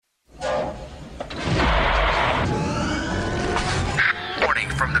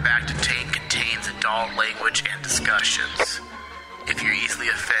adult language and discussions. If you're easily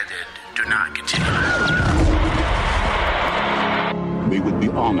offended, do not continue. We would be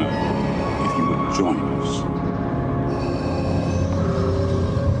honored if you would join us.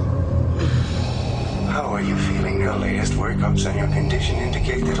 How are you feeling? Your latest workups on your condition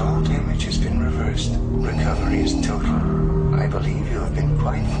indicate that all damage has been reversed. Recovery is total. I believe you have been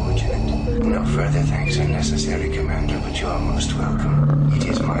quite fortunate. No further thanks are necessary, Commander, but you are most welcome. It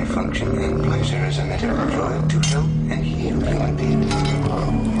is my function and pleasure as a medical droid to help and heal human beings.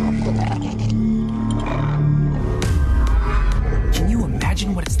 Can you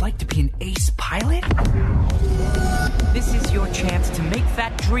imagine what it's like to be an ace pilot? This is your chance to make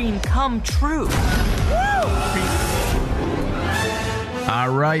that dream come true.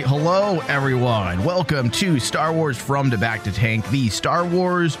 All right, hello everyone. Welcome to Star Wars From the Back to Tank, the Star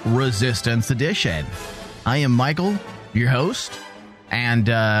Wars Resistance Edition. I am Michael, your host, and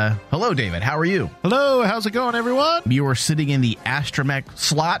hello David, how are you? Hello, how's it going everyone? You are sitting in the astromech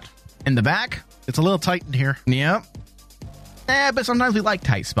slot in the back. It's a little tight in here. Yep. But sometimes we like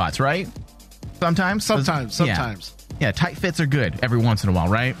tight spots, right? Sometimes. Yeah, tight fits are good every once in a while,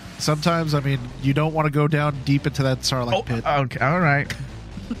 right? Sometimes, I mean, you don't want to go down deep into that Sarlacc pit. Okay, all right.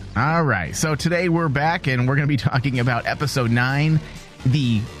 All right, so today we're back, and we're going to be talking about Episode 9,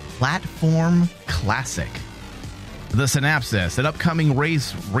 the Platform Classic. The synopsis: an upcoming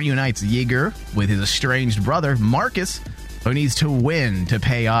race reunites Yeager with his estranged brother, Marcus, who needs to win to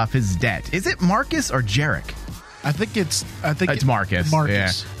pay off his debt. Is it Marcus or Jarek? I think it's Marcus.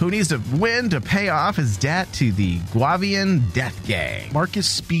 Marcus. Yeah. Who needs to win to pay off his debt to the Guavian Death Gang.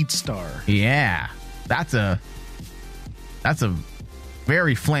 Marcus Speedstar. Yeah. That's a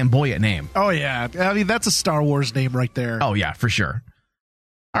very flamboyant name. Oh, yeah. I mean, that's a Star Wars name right there. Oh, yeah, for sure.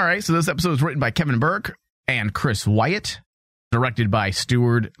 All right, so this episode is written by Kevin Burke and Chris Wyatt, directed by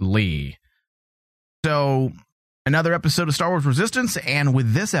Stuart Lee. So, another episode of Star Wars Resistance, and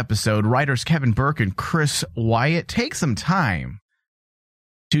with this episode, writers Kevin Burke and Chris Wyatt take some time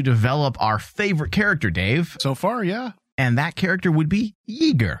to develop our favorite character, Dave. So far, yeah. And that character would be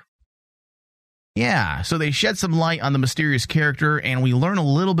Yeager. Yeah, so they shed some light on the mysterious character, and we learn a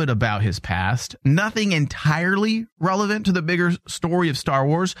little bit about his past. Nothing entirely relevant to the bigger story of Star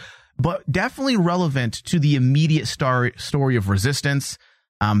Wars, but definitely relevant to the immediate story of Resistance.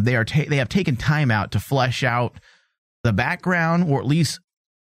 They have taken time out to flesh out the background, or at least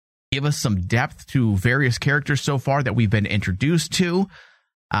give us some depth to various characters so far that we've been introduced to.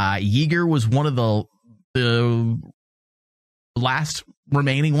 Yeager was one of the last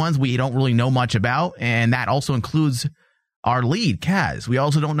remaining ones we don't really know much about, and that also includes our lead, Kaz. We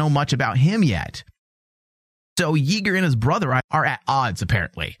also don't know much about him yet. So Yeager and his brother are at odds,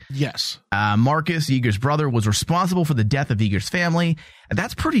 apparently. Yes. Marcus, Yeager's brother, was responsible for the death of Yeager's family.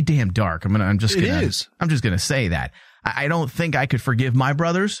 That's pretty damn dark. I'm just gonna say that. I don't think I could forgive my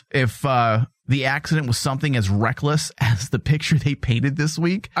brothers if the accident was something as reckless as the picture they painted this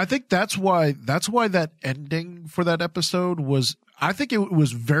week. I think that's why that ending for that episode was, I think it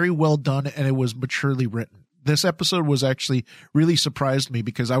was very well done and it was maturely written. This episode was actually really surprised me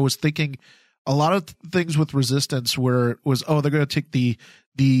because I was thinking a lot of things with Resistance where it was, they're going to take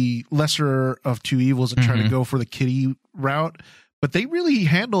the lesser of two evils and try to go for the kiddie route. But they really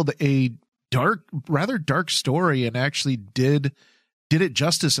handled a rather dark story and actually did it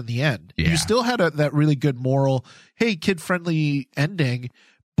justice in the end. Yeah. You still had that really good moral, hey, kid-friendly ending,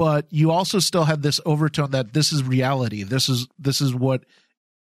 but you also still had this overtone that this is reality. This is what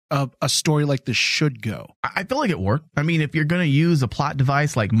a story like this should go. I feel like it worked. I mean, if you're going to use a plot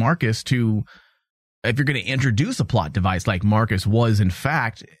device like Marcus if you're going to introduce a plot device like Marcus was, in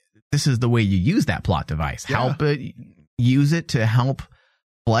fact, this is the way you use that plot device. Yeah. Use it to help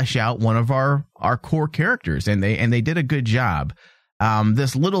flesh out one of our core characters, and they did a good job.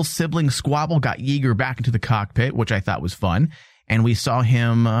 This little sibling squabble got Yeager back into the cockpit, which I thought was fun, and we saw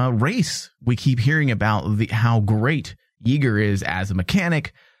him race. We keep hearing about how great Yeager is as a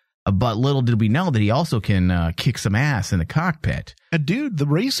mechanic, but little did we know that he also can kick some ass in the cockpit. And dude, the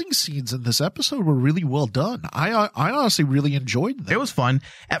racing scenes in this episode were really well done. I honestly really enjoyed them. It was fun.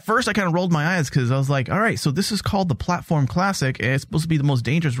 At first, I kind of rolled my eyes because I was like, all right, so this is called the Platform Classic. It's supposed to be the most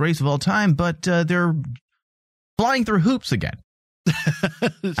dangerous race of all time, but they're flying through hoops again.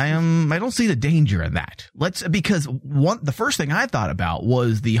 I don't see the danger in that. Because the first thing I thought about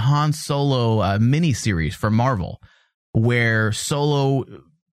was the Han Solo miniseries for Marvel, where Solo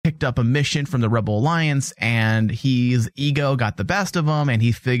picked up a mission from the Rebel Alliance and his ego got the best of him, and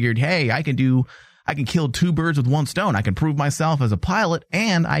he figured, hey, I can kill two birds with one stone. I can prove myself as a pilot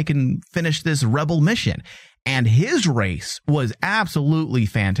and I can finish this Rebel mission. And his race was absolutely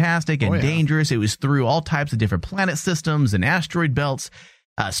fantastic and dangerous. It was through all types of different planet systems and asteroid belts.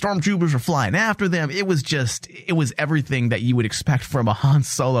 Stormtroopers were flying after them. It was everything that you would expect from a Han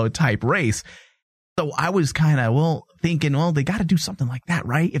Solo type race. So I was kind of, thinking, they got to do something like that,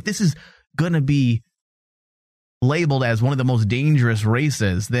 right? If this is going to be labeled as one of the most dangerous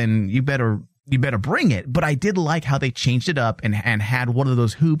races, then you better bring it. But I did like how they changed it up and had one of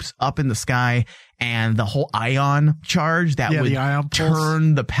those hoops up in the sky and the whole ion charge that would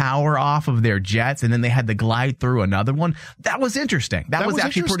turn the power off of their jets. And then they had to glide through another one. That was interesting. That was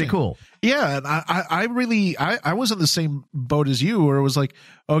actually pretty cool. Yeah. And I was in the same boat as you, where it was like,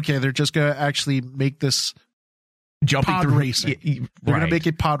 okay, they're just going to actually make this jumping pod through racing. They're going to make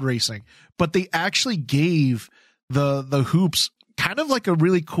it pod racing, but they actually gave the hoops kind of like a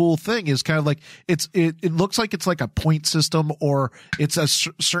really cool thing. Is kind of like it looks like it's like a point system, or it's a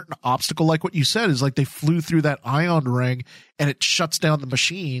certain obstacle, like what you said, is like they flew through that ion ring and it shuts down the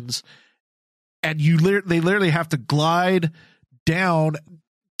machines, and they literally have to glide down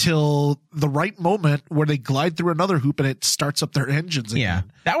till the right moment where they glide through another hoop and it starts up their engines again. Yeah,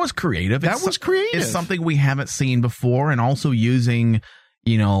 that was creative. That was creative. It's something we haven't seen before, and also using,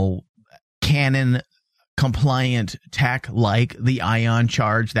 canon compliant tech like the ion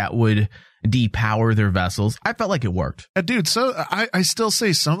charge that would depower their vessels. I felt like it worked. Dude, so I still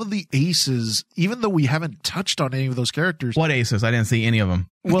say some of the aces, even though we haven't touched on any of those characters. What aces? I didn't see any of them.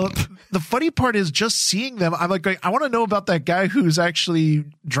 Well, the funny part is just seeing them. I'm like, I want to know about that guy who's actually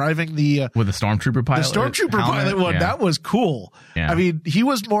driving with the Stormtrooper pilot. The Stormtrooper pilot one. Yeah. That was cool. Yeah. I mean, he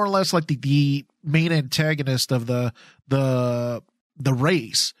was more or less like the main antagonist of the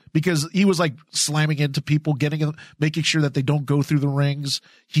race, because he was like slamming into people, making sure that they don't go through the rings.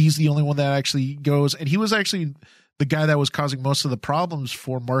 He's the only one that actually goes. And he was actually the guy that was causing most of the problems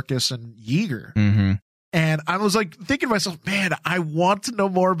for Marcus and Yeager. Mm-hmm. And I was like thinking to myself, man, I want to know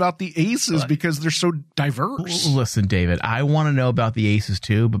more about the aces because they're so diverse. Listen, David, I want to know about the aces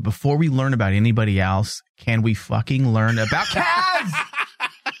too. But before we learn about anybody else, can we fucking learn about Kaz?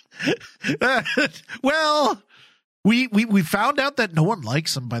 Well, we found out that no one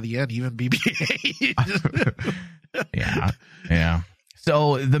likes him by the end, even BB-8. Yeah.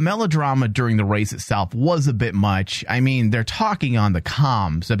 So the melodrama during the race itself was a bit much. I mean, they're talking on the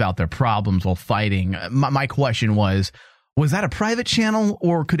comms about their problems while fighting. My question was that a private channel,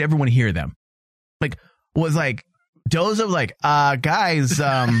 or could everyone hear them? Like, was like Joseph like, guys,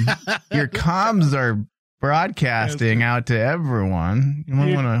 your comms are broadcasting out to everyone. You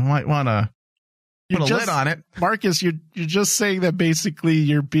might want to put a lid on it. Marcus, you're just saying that basically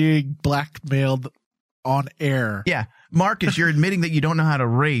you're being blackmailed on air. Yeah. Marcus, you're admitting that you don't know how to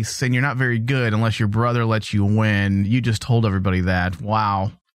race and you're not very good unless your brother lets you win. You just told everybody that.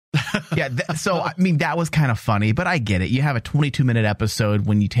 Wow. Yeah. So, I mean, that was kind of funny, but I get it. You have a 22-minute episode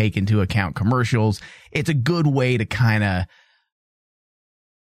when you take into account commercials. It's a good way to kind of,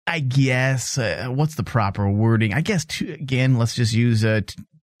 I guess, what's the proper wording? I guess, let's just use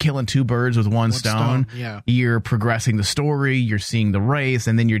killing two birds with one stone. Yeah. You're progressing the story, you're seeing the race,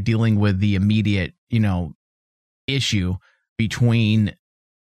 and then you're dealing with the immediate, issue between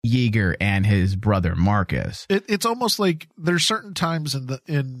Yeager and his brother Marcus. It's almost like there's certain times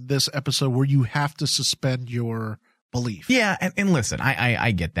in this episode where you have to suspend your belief. Yeah, and listen,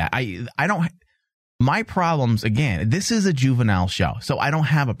 I get that. I don't. My problems, again, this is a juvenile show, so I don't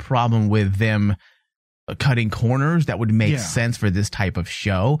have a problem with them cutting corners that would make sense for this type of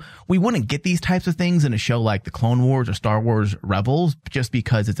show. We wouldn't get these types of things in a show like the Clone Wars or Star Wars Rebels, just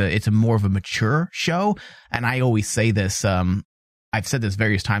because it's a more of a mature show. And I always say this, I've said this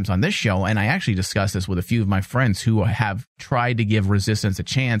various times on this show, and I actually discussed this with a few of my friends who have tried to give Resistance a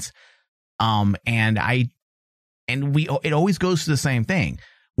chance. It always goes to the same thing.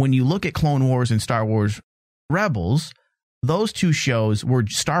 When you look at Clone Wars and Star Wars Rebels, those two shows were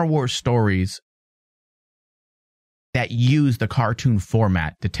Star Wars stories that use the cartoon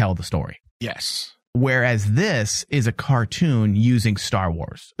format to tell the story. Yes. Whereas this is a cartoon using Star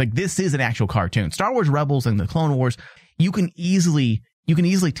Wars. Like, this is an actual cartoon. Star Wars Rebels and the Clone Wars, you can easily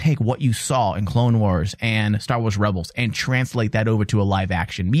take what you saw in Clone Wars and Star Wars Rebels and translate that over to a live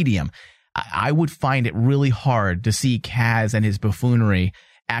action medium. I would find it really hard to see Kaz and his buffoonery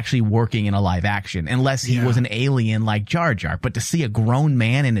actually working in a live action, unless he was an alien like Jar Jar. But to see a grown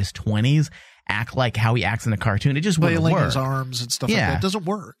man in his 20s act like how he acts in a cartoon, it just wouldn't work. His arms and stuff like that, it doesn't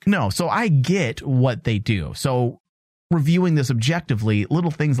work. No, so I get what they do. So reviewing this objectively,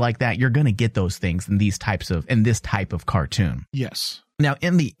 little things like that, you're going to get those things in this type of cartoon. Yes. Now,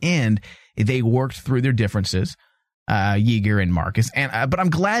 in the end, they worked through their differences. Yeager and Marcus. And but I'm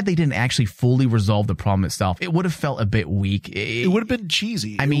glad they didn't actually fully resolve the problem itself. It would have felt a bit weak. It would have been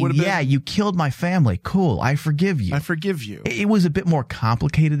cheesy. I mean, you killed my family. Cool. I forgive you. I forgive you. It was a bit more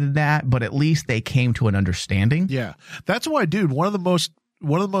complicated than that, but at least they came to an understanding. Yeah. That's why, dude, one of the most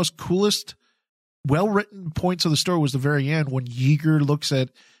coolest, well-written points of the story was the very end when Yeager looks at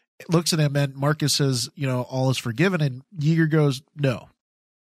him and Marcus says, all is forgiven. And Yeager goes, no.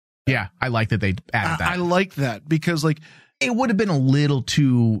 Yeah, I like that they added that. I like that because it would have been a little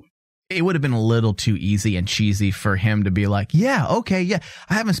too easy and cheesy for him to be like, yeah, okay, yeah,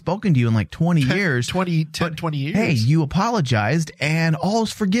 I haven't spoken to you in like 20 years. 20 years. Hey, you apologized and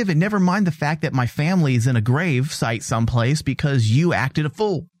all's forgiven. Never mind the fact that my family is in a grave site someplace because you acted a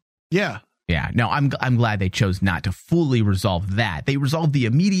fool. Yeah. Yeah, no, I'm glad they chose not to fully resolve that. They resolved the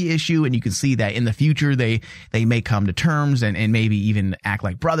immediate issue, and you can see that in the future they may come to terms and maybe even act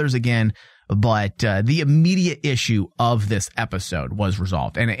like brothers again. But the immediate issue of this episode was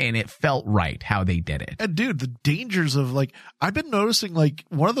resolved, and it felt right how they did it. And dude, the dangers of I've been noticing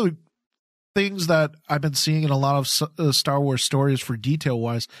one of the things that I've been seeing in a lot of Star Wars stories for detail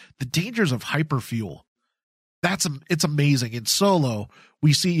wise, the dangers of hyperfuel. It's amazing. In Solo,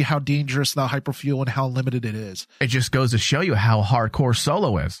 we see how dangerous the hyperfuel and how limited it is. It just goes to show you how hardcore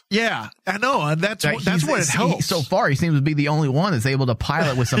Solo is. Yeah, I know, and that's what it helps. So far, he seems to be the only one that's able to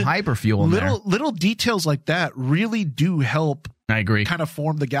pilot with some hyperfuel in there. Little details like that really do help. I agree. Kind of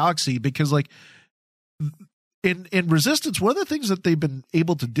form the galaxy because in Resistance, one of the things that they've been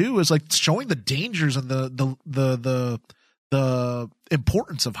able to do is showing the dangers and the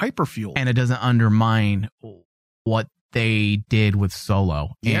importance of hyperfuel, and it doesn't undermine what they did with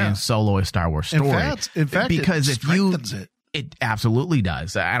Solo and Solo a Star Wars story. In fact, because it strengthens it. It absolutely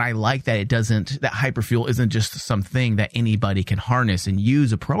does. And I like that that hyperfuel isn't just something that anybody can harness and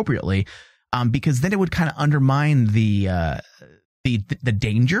use appropriately, because then it would kind of undermine the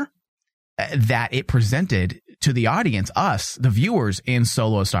danger that it presented to the audience, us, the viewers, in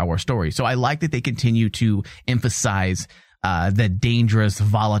Solo a Star Wars story. So I like that they continue to emphasize the dangerous,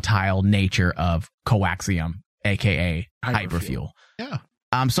 volatile nature of coaxium, aka hyperfuel. Yeah.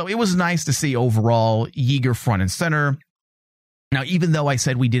 So it was nice to see overall Yeager front and center. Now, even though I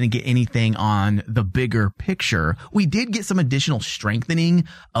said we didn't get anything on the bigger picture, we did get some additional strengthening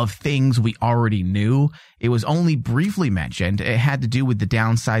of things we already knew. It was only briefly mentioned. It had to do with the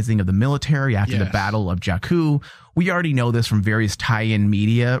downsizing of the military after the Battle of Jakku. We already know this from various tie-in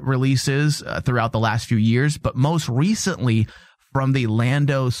media releases throughout the last few years, but most recently from the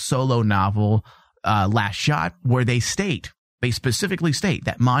Lando Solo novel, Last Shot, where they specifically state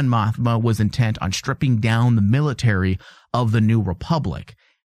that Mon Mothma was intent on stripping down the military of the New Republic.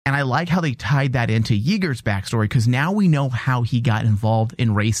 And I like how they tied that into Yeager's backstory, because now we know how he got involved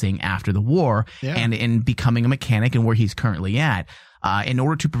in racing after the war and in becoming a mechanic and where he's currently at. In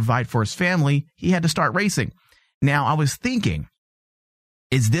order to provide for his family, he had to start racing. Now, I was thinking,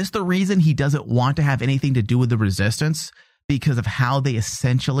 is this the reason he doesn't want to have anything to do with the Resistance? Because of how they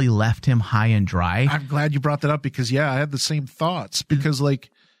essentially left him high and dry? I'm glad you brought that up because, I had the same thoughts. Because,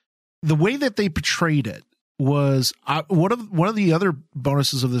 the way that they portrayed it was one of the other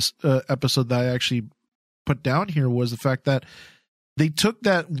bonuses of this episode that I actually put down here was the fact that they took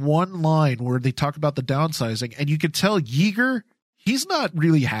that one line where they talk about the downsizing, and you could tell Yeager, he's not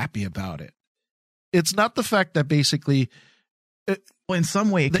really happy about it. It's not the fact that basically, well, in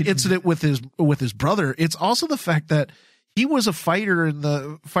some way, the incident with his brother. It's also the fact that he was a fighter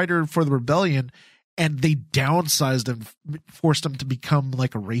for the rebellion, and they downsized him, forced him to become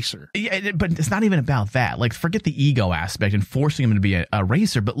like a racer. Yeah, but it's not even about that. Forget the ego aspect and forcing him to be a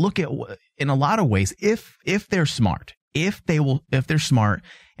racer. But look at, in a lot of ways, if they're smart, if they're smart,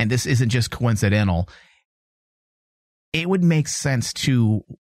 and this isn't just coincidental, it would make sense to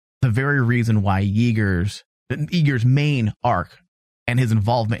the very reason why Yeager's main arc and his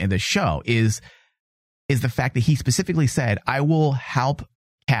involvement in the show is the fact that he specifically said, I will help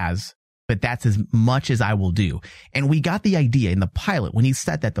Kaz, but that's as much as I will do. And we got the idea in the pilot when he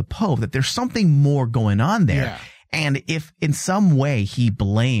said that to Poe, that there's something more going on there. Yeah. And if in some way he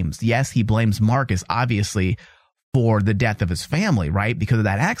blames Marcus, obviously, for the death of his family, right? Because of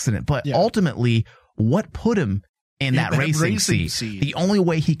that accident. But ultimately, what put him in that racing seat? The only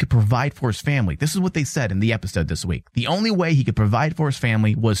way he could provide for his family, this is what they said in the episode this week, the only way he could provide for his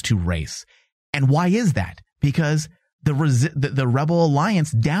family was to race. And why is that? Because the Rebel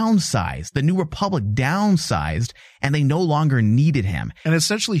Alliance downsized, the New Republic downsized, and they no longer needed him. And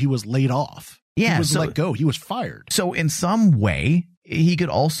essentially, he was laid off. Yeah, he was let go. He was fired. So in some way, he could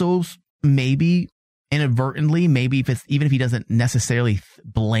also maybe inadvertently, maybe even if he doesn't necessarily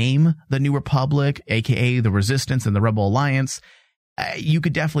blame the New Republic, aka the Resistance and the Rebel Alliance, you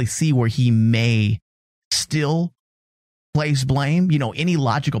could definitely see where he may still place blame. You know, any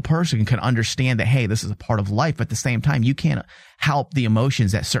logical person can understand that, hey, this is a part of life. But at the same time, you can't help the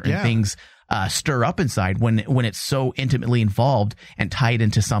emotions that certain things stir up inside when it's so intimately involved and tied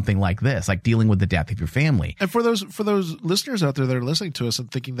into something like this, like dealing with the death of your family. And for those listeners out there that are listening to us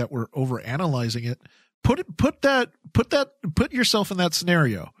and thinking that we're overanalyzing it, put yourself in that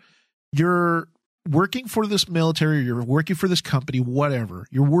scenario. You're working for this military, you're working for this company, whatever.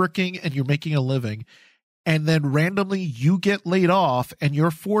 You're working and you're making a living, and then randomly you get laid off and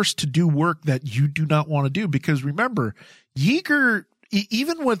you're forced to do work that you do not want to do. Because remember, Yeager,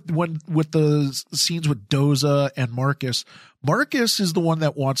 even with the scenes with Doza and Marcus is the one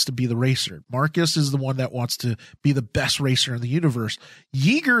that wants to be the racer. Marcus is the one that wants to be the best racer in the universe.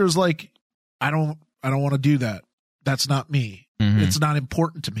 Yeager is like, I don't want to do that. That's not me. Mm-hmm. It's not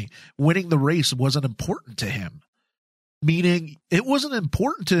important to me. Winning the race wasn't important to him. Meaning it wasn't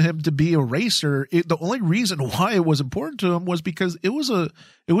important to him to be a racer. The only reason why it was important to him was because it was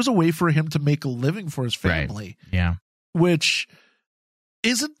a way for him to make a living for his family. Right. Yeah. Which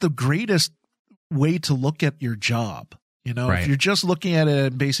isn't the greatest way to look at your job. You know, if you're just looking at it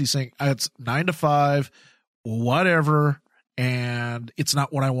and basically saying it's 9 to 5, whatever, and it's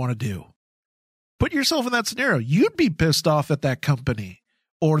not what I want to do. Put yourself in that scenario. You'd be pissed off at that company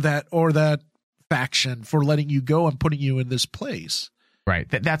or that faction for letting you go and putting you in this place. Right.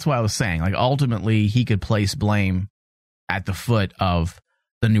 That's what I was saying. Like, ultimately, he could place blame at the foot of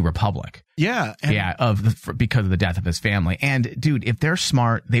the New Republic. Yeah. Because of the death of his family. And dude, if they're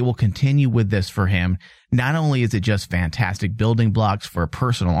smart, they will continue with this for him. Not only is it just fantastic building blocks for a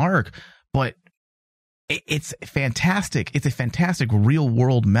personal arc, but it's fantastic. It's a fantastic real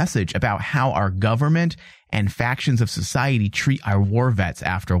world message about how our government and factions of society treat our war vets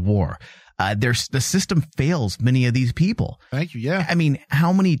after war. The system fails many of these people. Thank you. Yeah. I mean,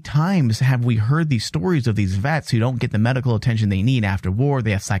 how many times have we heard these stories of these vets who don't get the medical attention they need after war?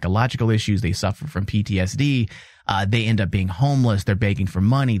 They have psychological issues. They suffer from PTSD. They end up being homeless. They're begging for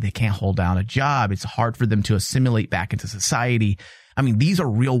money. They can't hold down a job. It's hard for them to assimilate back into society. I mean, these are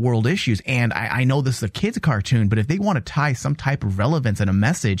real world issues. And I know this is a kid's cartoon, but if they want to tie some type of relevance and a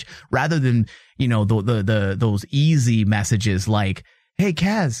message rather than, you know, those easy messages like, hey,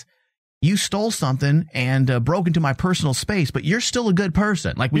 Kaz, you stole something and broke into my personal space, but you're still a good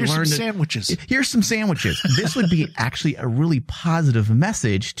person. Like, we learned sandwiches. Here's some sandwiches. This would be actually a really positive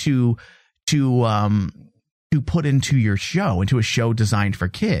message to put into your show, into a show designed for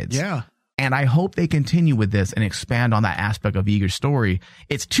kids. Yeah. And I hope they continue with this and expand on that aspect of Yeager's story.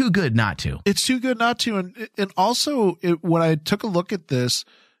 It's too good not to. It's too good not to. And also, when I took a look at this,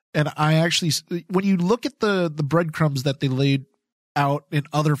 and I actually, when you look at the breadcrumbs that they laid out in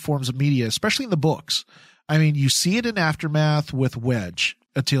other forms of media, especially in the books, I mean, you see it in Aftermath with Wedge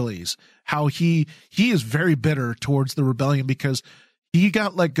Antilles, how he is very bitter towards the rebellion because he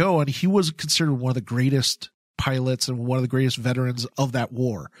got let go and he was considered one of the greatest pilots and one of the greatest veterans of that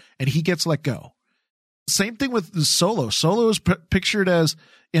war, and he gets let go. Same thing with Solo. Solo is pictured as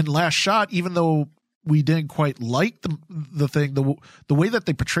in Last Shot, even though we didn't quite like the thing, the way that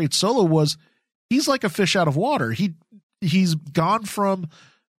they portrayed Solo was he's like a fish out of water. He's gone from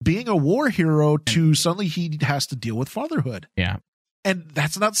being a war hero to suddenly he has to deal with fatherhood. Yeah. And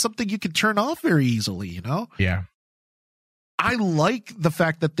that's not something you can turn off very easily, you know? Yeah. I like the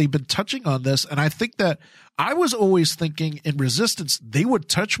fact that they've been touching on this, and I think that I was always thinking in Resistance they would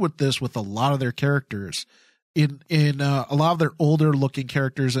touch with this with a lot of their characters, in a lot of their older looking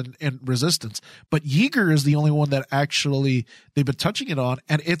characters in Resistance. But Yeager is the only one that actually they've been touching it on,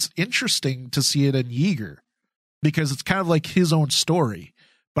 and it's interesting to see it in Yeager because it's kind of like his own story.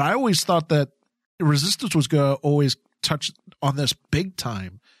 But I always thought that Resistance was going to always touch on this big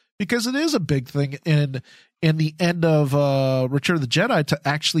time because it is a big thing in the end of Return of the Jedi to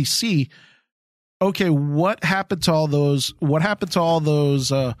actually see, okay, what happened to all those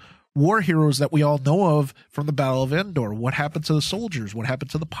war heroes that we all know of from the Battle of Endor? What happened to the soldiers? What happened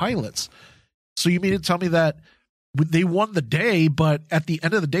to the pilots? So you mean to tell me that they won the day, but at the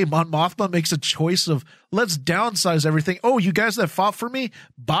end of the day, Mon Mothma makes a choice of let's downsize everything. Oh, you guys that fought for me,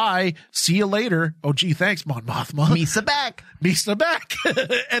 bye. See you later. Oh, gee, thanks, Mon Mothma. Misa back.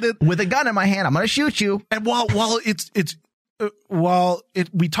 And with a gun in my hand, I'm going to shoot you. And while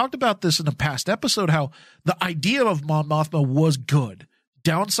we talked about this in a past episode, how the idea of Mon Mothma was good.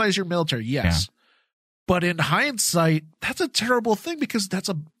 Downsize your military, yes. Yeah. But in hindsight, that's a terrible thing because that's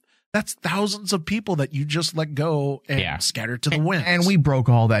That's thousands of people that you just let go and scattered to the wind. And we broke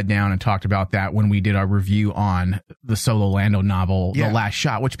all that down and talked about that when we did our review on the Solo Lando novel, The Last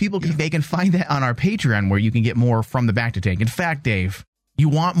Shot, which people they can find that on our Patreon, where you can get more from the Back to Tank. In fact, Dave, you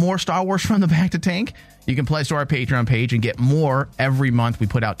want more Star Wars from the Back to Tank? You can pledge to our Patreon page and get more every month. We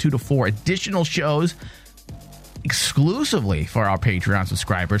put out 2 to 4 additional shows exclusively for our Patreon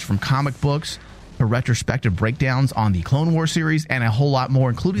subscribers, from comic books to retrospective breakdowns on the Clone Wars series, and a whole lot more,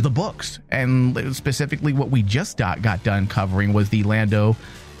 including the books. And specifically what we just got done covering was the Lando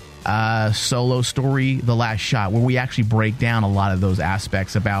solo story, The Last Shot, where we actually break down a lot of those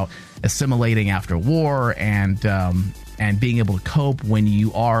aspects about assimilating after war and being able to cope when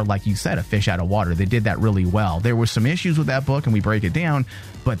you are, like you said, a fish out of water. They did that really well. There were some issues with that book, and we break it down,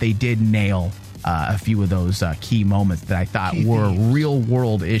 but they did nail a few of those key moments that I thought were real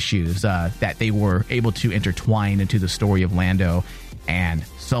world issues that they were able to intertwine into the story of Lando and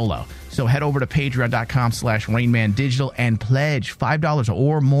Solo. So head over to patreon.com/RainmanDigital and pledge $5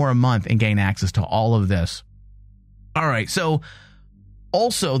 or more a month and gain access to all of this. All right. So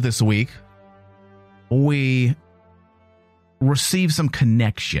also this week, we received some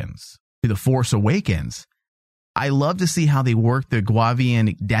connections to The Force Awakens. I love to see how they work the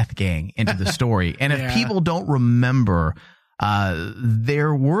Guavian Death Gang into the story. And if people don't remember,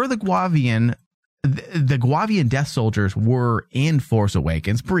 there were the Guavian Death Soldiers were in Force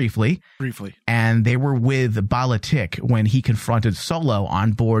Awakens briefly, and they were with Balatik when he confronted Solo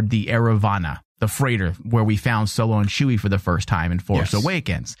on board the Eravana, the freighter where we found Solo and Chewie for the first time in Force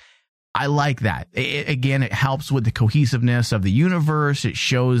Awakens. I like that. It helps with the cohesiveness of the universe. It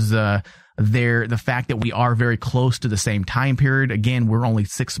shows the fact that we are very close to the same time period. Again, we're only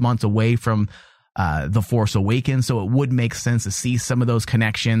 6 months away from The Force Awakens, so it would make sense to see some of those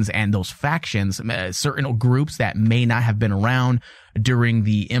connections and those factions, certain groups that may not have been around during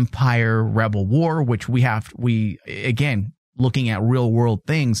the Empire Rebel War, which we again, looking at real world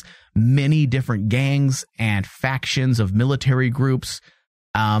things, many different gangs and factions of military groups.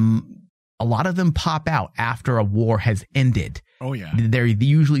 A lot of them pop out after a war has ended. Oh yeah, they're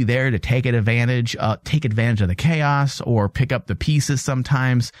usually there to take advantage of the chaos or pick up the pieces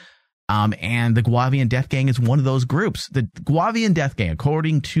sometimes. And the Guavian Death Gang is one of those groups. The Guavian Death Gang,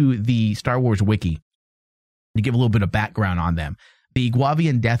 according to the Star Wars Wiki, to give a little bit of background on them, the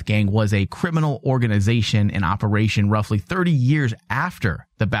Guavian Death Gang was a criminal organization in operation roughly 30 years after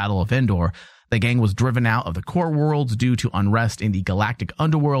the Battle of Endor. The gang was driven out of the core worlds due to unrest in the galactic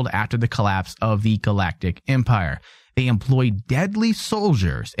underworld after the collapse of the Galactic Empire. They employed deadly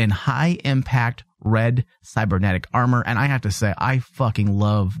soldiers in high-impact red cybernetic armor, and I have to say, I fucking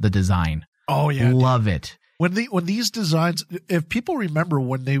love the design. Oh yeah, love it. When these designs, if people remember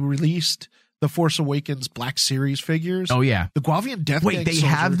when they released the Force Awakens Black Series figures. Oh yeah, the Guavian Death Gang. Wait, they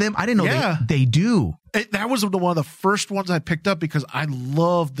have them? I didn't know they do. That was one of the first ones I picked up because I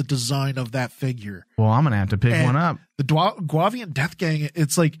love the design of that figure. Well, I'm gonna have to pick one up. The Guavian Death Gang.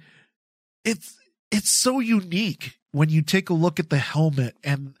 It's like it's so unique when you take a look at the helmet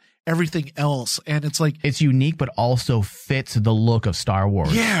and everything else, and it's like it's unique, but also fits the look of Star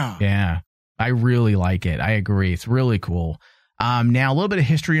Wars. Yeah. I really like it. I agree. It's really cool. Now, a little bit of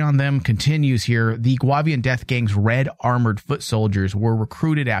history on them continues here. The Guavian Death Gang's red armored foot soldiers were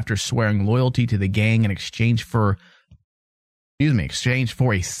recruited after swearing loyalty to the gang in exchange for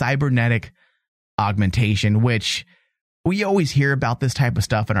a cybernetic augmentation, which we always hear about this type of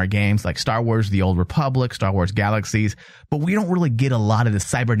stuff in our games, like Star Wars The Old Republic, Star Wars Galaxies, but we don't really get a lot of the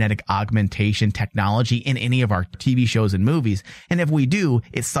cybernetic augmentation technology in any of our TV shows and movies. And if we do,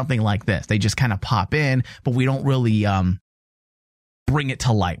 it's something like this. They just kind of pop in, but we don't really bring it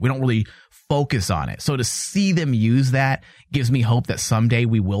to light. We don't really focus on it. So to see them use that gives me hope that someday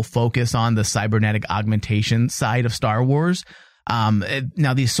we will focus on the cybernetic augmentation side of Star Wars.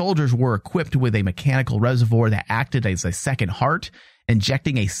 Now, these soldiers were equipped with a mechanical reservoir that acted as a second heart,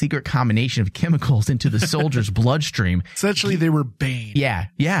 injecting a secret combination of chemicals into the soldiers' bloodstream. Essentially, they were Bane. Yeah.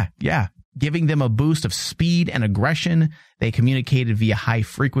 Giving them a boost of speed and aggression. They communicated via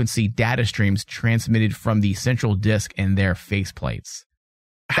high-frequency data streams transmitted from the central disk in their faceplates.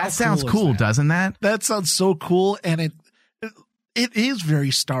 That sounds cool, doesn't that? That sounds so cool, and it is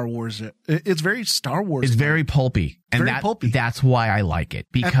very Star Wars. It's very Star Wars. It's very pulpy. And that's why I like it,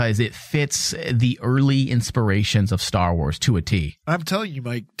 because it fits the early inspirations of Star Wars to a T. I'm telling you,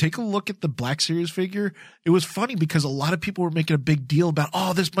 Mike, take a look at the Black Series figure. It was funny because a lot of people were making a big deal about,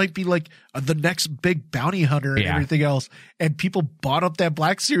 this might be like the next big bounty hunter and everything else. And people bought up that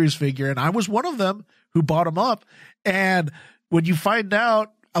Black Series figure, and I was one of them who bought them up. And when you find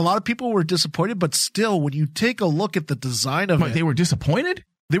out, a lot of people were disappointed, but still, when you take a look at the design of it. They were disappointed?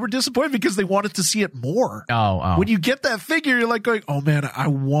 They were disappointed because they wanted to see it more. Oh. When you get that figure, you're like going, oh man, I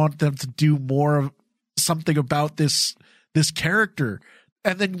want them to do more of something about this character.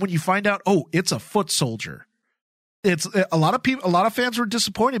 And then when you find out, oh, it's a foot soldier. It's a lot of fans were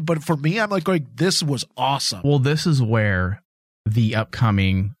disappointed, but for me, I'm like going, this was awesome. Well, this is where the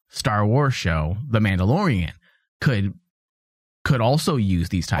upcoming Star Wars show, The Mandalorian, could also use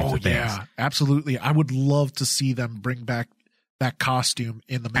these types of things. Yeah, absolutely. I would love to see them bring back that costume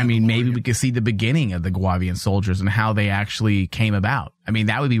in The Mandalorian. I mean, maybe we could see the beginning of the Guavian soldiers and how they actually came about. I mean,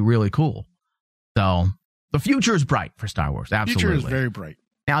 that would be really cool. So the future is bright for Star Wars. Absolutely. The future is very bright.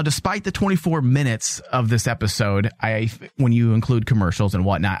 Now, despite the 24 minutes of this episode, when you include commercials and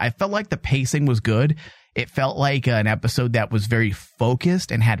whatnot, I felt like the pacing was good. It felt like an episode that was very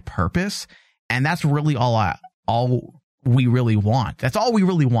focused and had purpose. And that's really all we really want. That's all we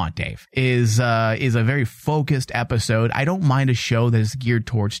really want, Dave, is a very focused episode. I don't mind a show that is geared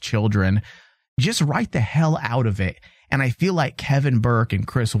towards children. Just write the hell out of it. And I feel like Kevin Burke and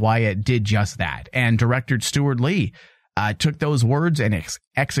Chris Wyatt did just that. And director Stuart Lee took those words and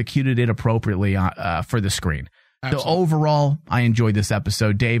executed it appropriately for the screen. Absolutely. So overall, I enjoyed this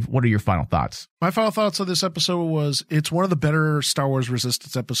episode. Dave, what are your final thoughts? My final thoughts on this episode was it's one of the better Star Wars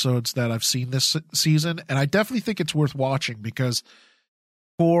Resistance episodes that I've seen this season. And I definitely think it's worth watching because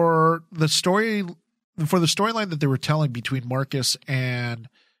for the storyline that they were telling between Marcus and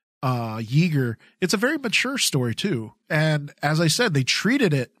Yeager, it's a very mature story too. And as I said, they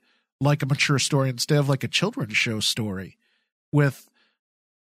treated it like a mature story instead of like a children's show story with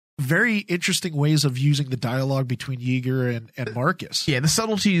very interesting ways of using the dialogue between Yeager and Marcus. Yeah, the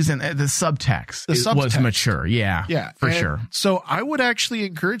subtleties and the subtext was mature. Yeah, for sure. So I would actually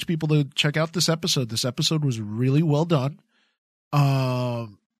encourage people to check out this episode. This episode was really well done. Far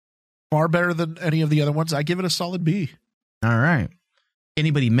better than any of the other ones. I give it a solid B. All right.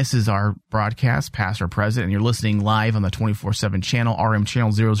 Anybody misses our broadcast, past or present, and you're listening live on the 24/7 channel, RM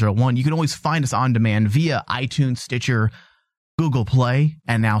channel 001, you can always find us on demand via iTunes, Stitcher, Google Play,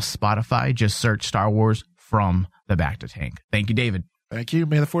 and now Spotify. Just search Star Wars From the Back to Tank. Thank you, David. Thank you.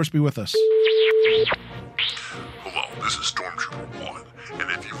 May the Force be with us. Hello, this is Stormtrooper 1, and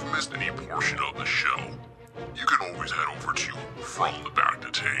if you've missed any portion of the show, you can always head over to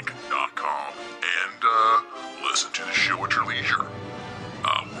FromTheBackToTank.com and listen to the show at your leisure.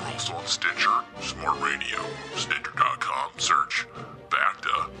 We're also on Stitcher, Smart Radio, Stitcher.com, search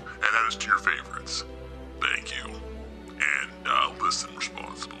Bacta, and add us to your favorites. Thank you. And listen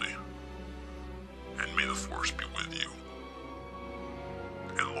responsibly. And may the Force be with you.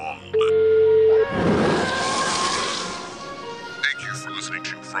 And long live. Thank you for listening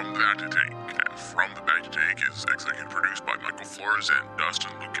to From the Back to Tank. And From the Back to Tank is executive produced by Michael Flores and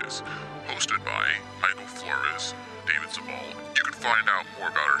Dustin Lucas. Hosted by Michael Flores, David Zabal. You can find out more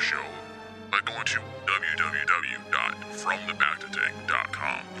about our show by going to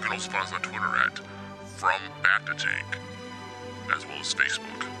www.FromTheBackToTank.com. You can also find us on Twitter at FromBackToTank, as well as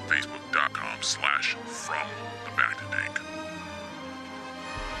Facebook, facebook.com/FromTheBackToTank.